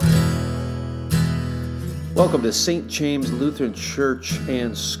Welcome to St. James Lutheran Church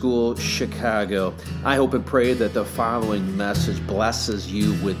and School, Chicago. I hope and pray that the following message blesses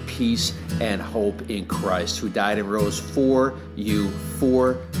you with peace and hope in Christ, who died and rose for you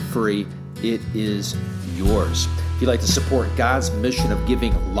for free. It is yours. If you'd like to support God's mission of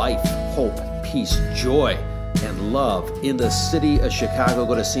giving life, hope, peace, joy, and love in the city of Chicago,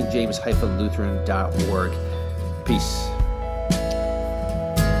 go to stjames-lutheran.org. Peace.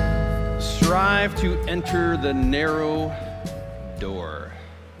 Strive to enter the narrow door.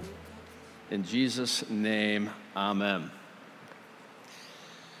 In Jesus' name, amen.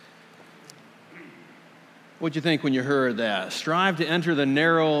 What'd you think when you heard that? Strive to enter the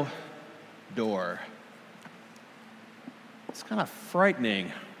narrow door. It's kind of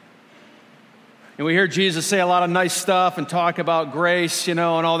frightening. And we hear Jesus say a lot of nice stuff and talk about grace, and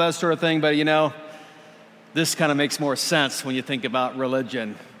all that sort of thing, but this kind of makes more sense when you think about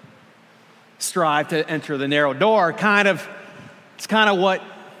religion. Strive to enter the narrow door. It's kind of what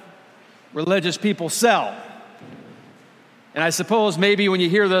religious people sell. And I suppose maybe when you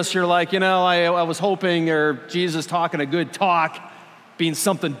hear this, you're like, I was hoping, or Jesus talking a good talk, being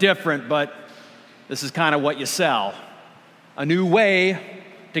something different, but this is kind of what you sell. A new way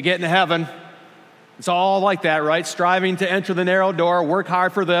to get into heaven. It's all like that, right? Striving to enter the narrow door, work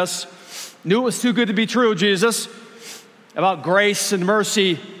hard for this. Knew it was too good to be true, Jesus. About grace and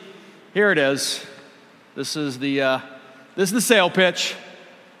mercy. Here it is. This is the sale pitch.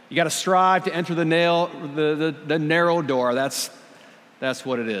 You got to strive to enter the narrow door. That's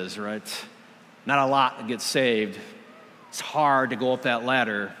what it is, right? Not a lot to get saved. It's hard to go up that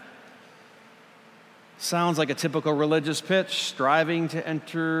ladder. Sounds like a typical religious pitch. Striving to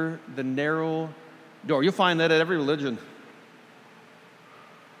enter the narrow door. You'll find that at every religion. Do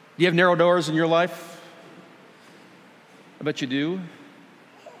you have narrow doors in your life? I bet you do.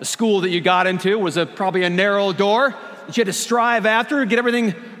 The school that you got into was probably a narrow door that you had to strive after, get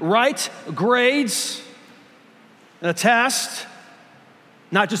everything right, grades, and a test.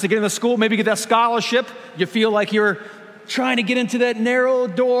 Not just to get into school, maybe get that scholarship. You feel like you're trying to get into that narrow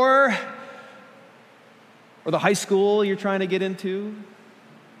door. Or the high school you're trying to get into.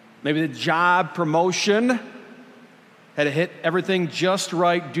 Maybe the job promotion. Had to hit everything just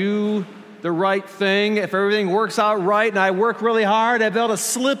right, do the right thing. If everything works out right and I work really hard, I'll be able to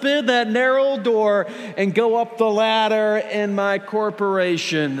slip in that narrow door and go up the ladder in my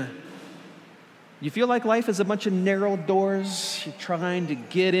corporation. You feel like life is a bunch of narrow doors you're trying to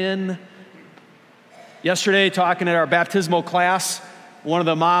get in? Yesterday, talking at our baptismal class, one of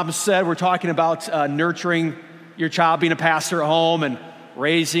the moms said, we're talking about nurturing your child, being a pastor at home and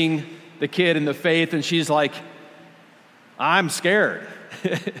raising the kid in the faith, and she's like, I'm scared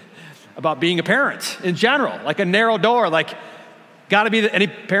about being a parent in general, like a narrow door, like got to be, any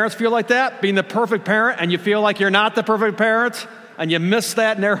parents feel like that? Being the perfect parent and you feel like you're not the perfect parent and you miss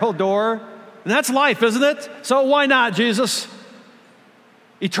that narrow door? And that's life, isn't it? So why not, Jesus?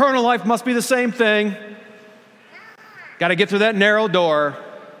 Eternal life must be the same thing. Got to get through that narrow door,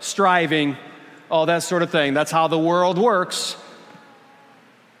 striving, all that sort of thing. That's how the world works.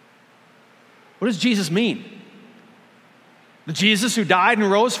 What does Jesus mean? The Jesus who died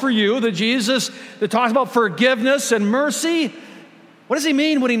and rose for you, the Jesus that talks about forgiveness and mercy. What does he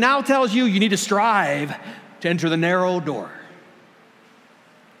mean when he now tells you need to strive to enter the narrow door?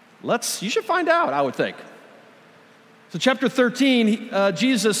 You should find out, I would think. So chapter 13,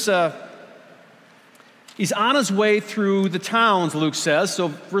 Jesus, he's on his way through the towns, Luke says. So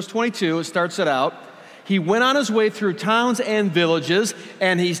verse 22, it starts it out. He went on his way through towns and villages,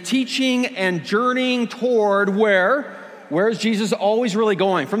 and he's teaching and journeying toward where? Where is Jesus always really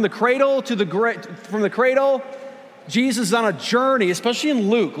going? From the cradle to from the cradle, Jesus is on a journey, especially in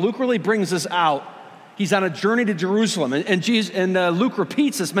Luke. Luke really brings this out. He's on a journey to Jerusalem, and Luke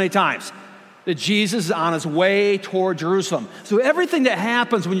repeats this many times, that Jesus is on his way toward Jerusalem. So everything that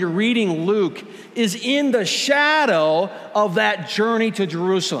happens when you're reading Luke is in the shadow of that journey to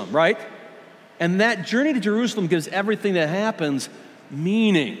Jerusalem, right? And that journey to Jerusalem gives everything that happens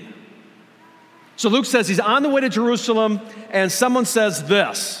meaning. So Luke says he's on the way to Jerusalem, and someone says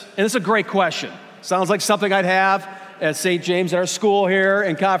this, and it's a great question. Sounds like something I'd have at St. James at our school here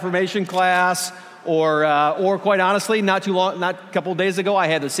in confirmation class, or quite honestly, not a couple of days ago, I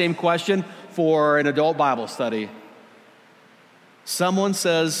had the same question for an adult Bible study. Someone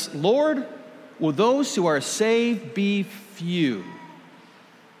says, Lord, will those who are saved be few?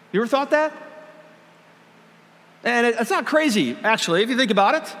 You ever thought that? And it's not crazy, actually, if you think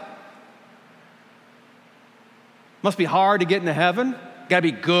about it. Must be hard to get into heaven. Got to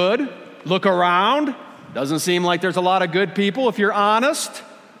be good. Look around. Doesn't seem like there's a lot of good people if you're honest.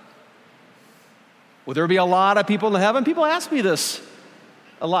 Will there be a lot of people in heaven? People ask me this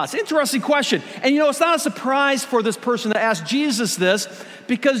a lot. It's an interesting question. And it's not a surprise for this person to ask Jesus this,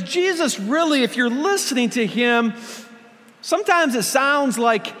 because Jesus really, if you're listening to him, sometimes it sounds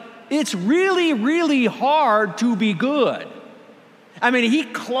like it's really, really hard to be good. I mean, he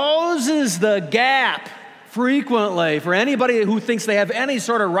closes the gap frequently for anybody who thinks they have any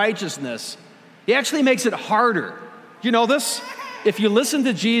sort of righteousness. He actually makes it harder. You know this? If you listen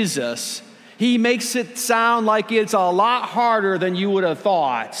to Jesus, he makes it sound like it's a lot harder than you would have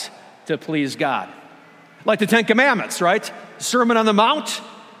thought to please God. Like the Ten Commandments, right? Sermon on the Mount,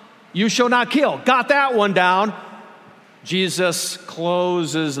 you shall not kill. Got that one down. Jesus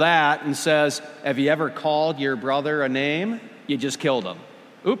closes that and says, have you ever called your brother a name? You just killed him.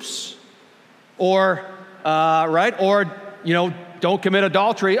 Oops. Or, don't commit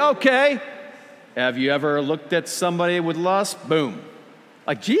adultery. Okay. Have you ever looked at somebody with lust? Boom.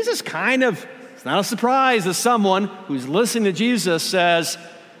 Like Jesus it's not a surprise that someone who's listening to Jesus says,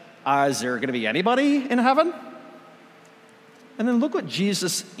 is there going to be anybody in heaven? And then look what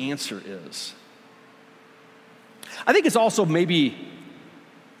Jesus' answer is. I think it's also maybe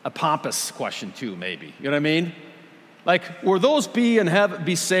a pompous question too, maybe. You know what I mean? Like, will those be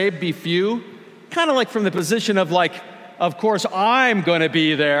saved, be few? Kind of like from the position of of course I'm going to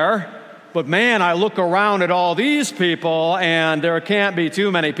be there, but man, I look around at all these people and there can't be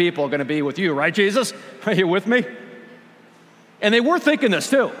too many people going to be with you, right, Jesus? Are you with me? And they were thinking this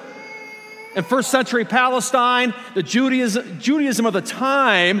too. In first century Palestine, the Judaism of the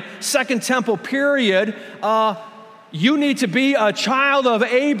time, Second Temple period, you need to be a child of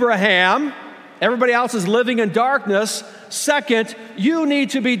Abraham. Everybody else is living in darkness. Second, you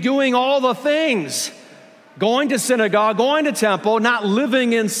need to be doing all the things. Going to synagogue, going to temple, not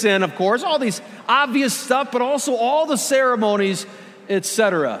living in sin, of course, all these obvious stuff, but also all the ceremonies,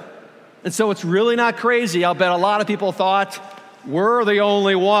 etc. And so it's really not crazy. I'll bet a lot of people thought we're the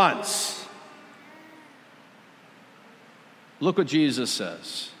only ones. Look what Jesus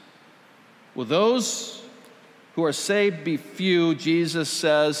says. Will those who are saved be few? Jesus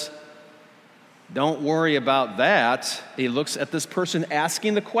says, don't worry about that. He looks at this person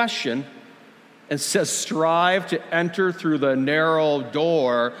asking the question and says, strive to enter through the narrow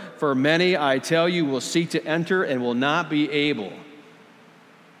door, for many, I tell you, will seek to enter and will not be able.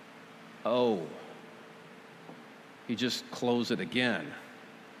 Oh, he just closed it again.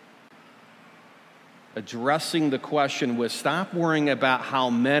 Addressing the question with, stop worrying about how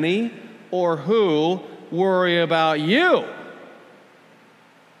many or who, worry about you.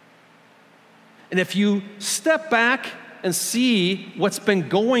 And if you step back and see what's been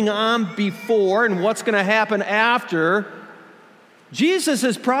going on before and what's going to happen after, Jesus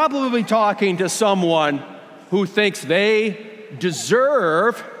is probably talking to someone who thinks they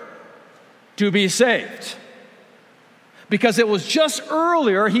deserve to be saved. Because it was just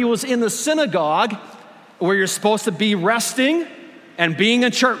earlier, he was in the synagogue where you're supposed to be resting and being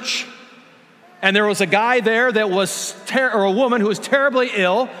in church. And there was a guy there that was, or a woman who was terribly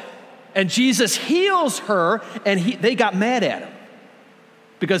ill, and Jesus heals her, and they got mad at him.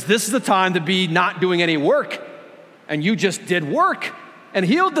 Because this is the time to be not doing any work. And you just did work and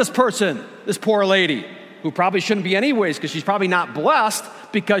healed this person, this poor lady, who probably shouldn't be anyways, because she's probably not blessed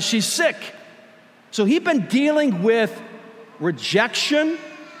because she's sick. So he'd been dealing with rejection.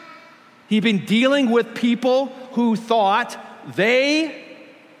 He'd been dealing with people who thought they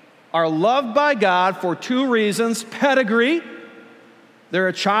are loved by God for two reasons: pedigree, they're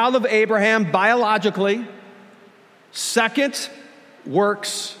a child of Abraham biologically. Second,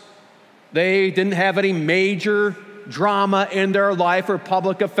 works. They didn't have any major drama in their life or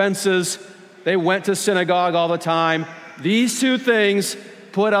public offenses. They went to synagogue all the time. These two things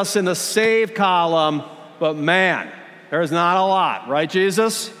put us in the saved column, but man, there's not a lot, right,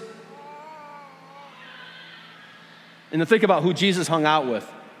 Jesus? And to think about who Jesus hung out with.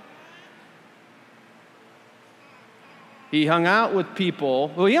 He hung out with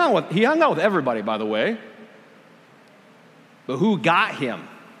people, well, he hung out with everybody, by the way. But who got him?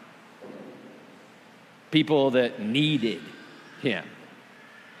 People that needed him,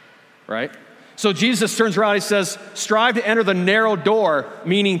 right? So Jesus turns around, he says, strive to enter the narrow door,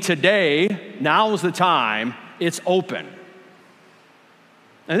 meaning today, now is the time, it's open.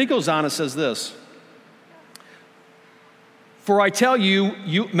 And he goes on and says this: for I tell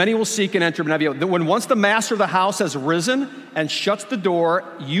you, many will seek and enter, but not be able. When once the master of the house has risen and shuts the door,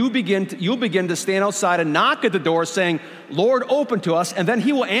 you'll begin to stand outside and knock at the door, saying, Lord, open to us. And then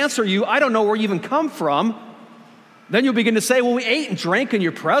he will answer you, I don't know where you even come from. Then you'll begin to say, well, we ate and drank in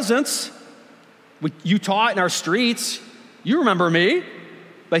your presence. You taught in our streets. You remember me.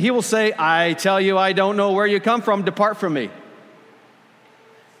 But he will say, I tell you, I don't know where you come from. Depart from me.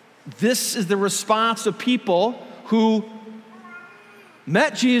 This is the response of people who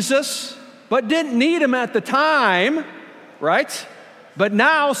met Jesus, but didn't need him at the time, right? But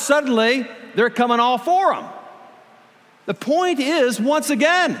now suddenly they're coming all for him. The point is, once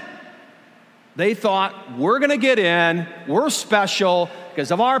again, they thought, we're going to get in, we're special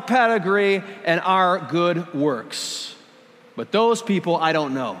because of our pedigree and our good works. But those people, I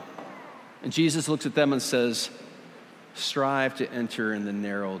don't know. And Jesus looks at them and says, strive to enter in the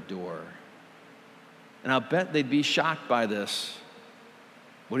narrow door. And I'll bet they'd be shocked by this.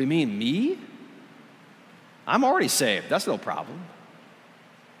 What do you mean, me? I'm already saved. That's no problem.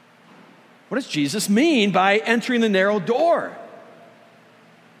 What does Jesus mean by entering the narrow door?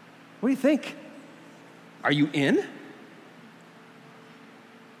 What do you think? Are you in?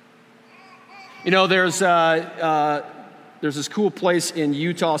 You know, there's this cool place in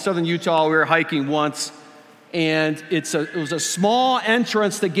Utah, southern Utah. We were hiking once, and it was a small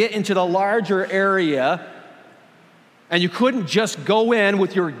entrance to get into the larger area, and you couldn't just go in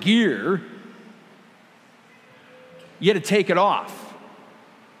with your gear. You had to take it off.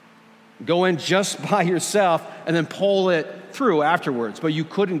 Go in just by yourself and then pull it through afterwards. But you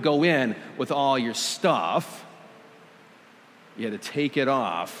couldn't go in with all your stuff. You had to take it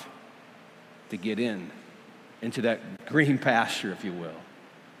off to get into that green pasture, if you will,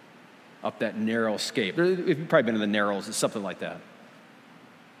 up that narrow escape. You've probably been in the Narrows. It's something like that.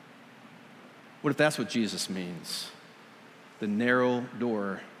 What if that's what Jesus means? The narrow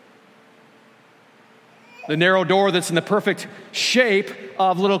door. The narrow door that's in the perfect shape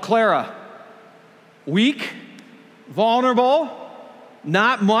of little Clara. Weak, vulnerable,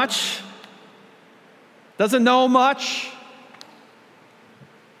 not much, doesn't know much.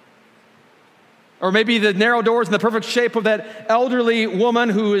 Or maybe the narrow door is in the perfect shape of that elderly woman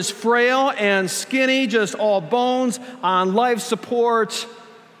who is frail and skinny, just all bones on life support.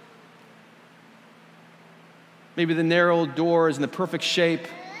 Maybe the narrow door is in the perfect shape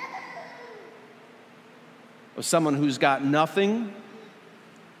of someone who's got nothing,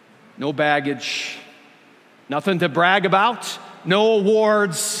 no baggage, nothing to brag about, no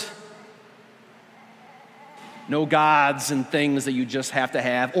awards, no gods and things that you just have to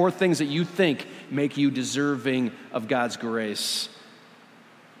have, or things that you think make you deserving of God's grace.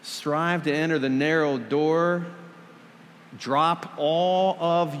 Strive to enter the narrow door. Drop all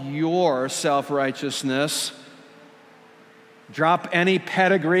of your self-righteousness. Drop any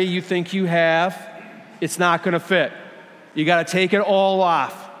pedigree you think you have. It's not going to fit. You got to take it all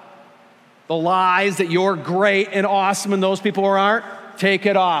off. The lies that you're great and awesome and those people aren't, take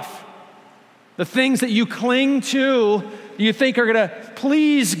it off. The things that you cling to, you think are going to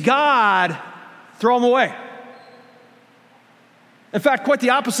please God, throw them away. In fact, quite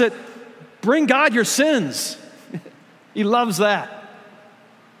the opposite. Bring God your sins. He loves that.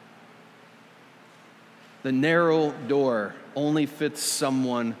 The narrow door only fits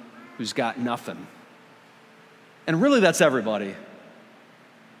someone who's got nothing. And really, that's everybody.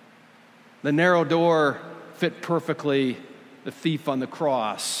 The narrow door fit perfectly the thief on the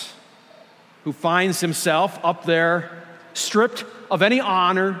cross, who finds himself up there, stripped of any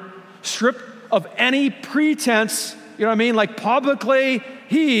honor, stripped of any pretense, you know what I mean? Like publicly,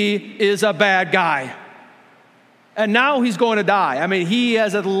 he is a bad guy. And now he's going to die. I mean, he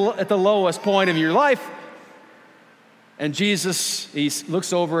is at the lowest point of your life. And Jesus, he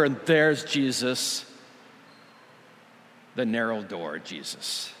looks over and there's Jesus. The narrow door,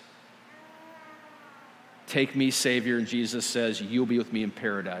 Jesus. Take me, Savior, and Jesus says, you'll be with me in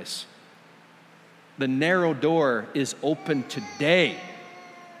paradise. The narrow door is open today.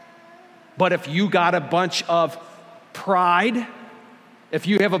 But if you got a bunch of pride, if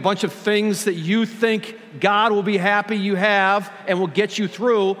you have a bunch of things that you think God will be happy you have and will get you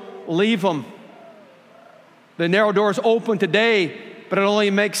through, leave them. The narrow door is open today, but it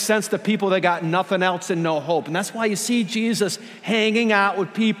only makes sense to people that got nothing else and no hope. And that's why you see Jesus hanging out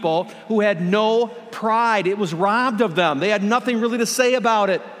with people who had no pride. It was robbed of them. They had nothing really to say about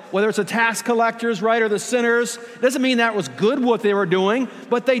it. Whether it's the tax collectors, right, or the sinners. It doesn't mean that was good what they were doing,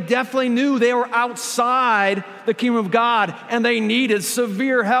 but they definitely knew they were outside the kingdom of God and they needed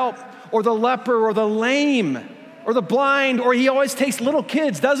severe help. Or the leper, or the lame, or the blind, or he always takes little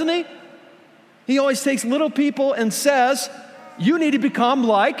kids, doesn't he? He always takes little people and says, you need to become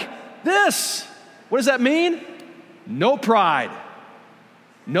like this. What does that mean? No pride,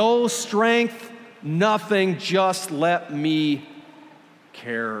 no strength, nothing. Just let me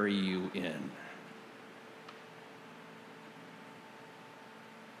carry you in.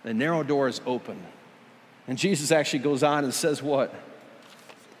 The narrow door is open. And Jesus actually goes on and says what?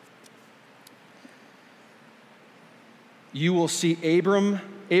 You will see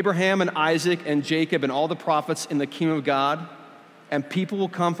Abraham and Isaac and Jacob and all the prophets in the kingdom of God, and people will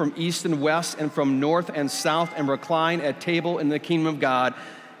come from east and west and from north and south and recline at table in the kingdom of God.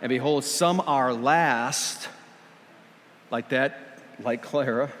 And behold, some are last, like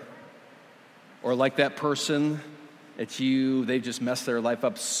Clara, or like that person they've just messed their life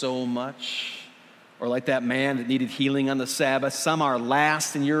up so much, or like that man that needed healing on the Sabbath. Some are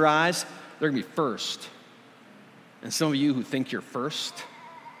last in your eyes, they're gonna be first. And some of you who think you're first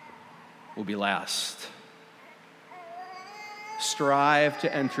will be last. Strive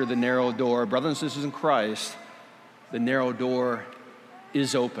to enter the narrow door. Brothers and sisters in Christ, the narrow door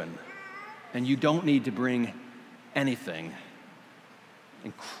is open, and you don't need to bring anything.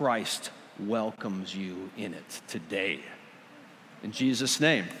 And Christ welcomes you in it today. In Jesus'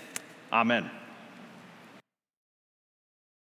 name, amen.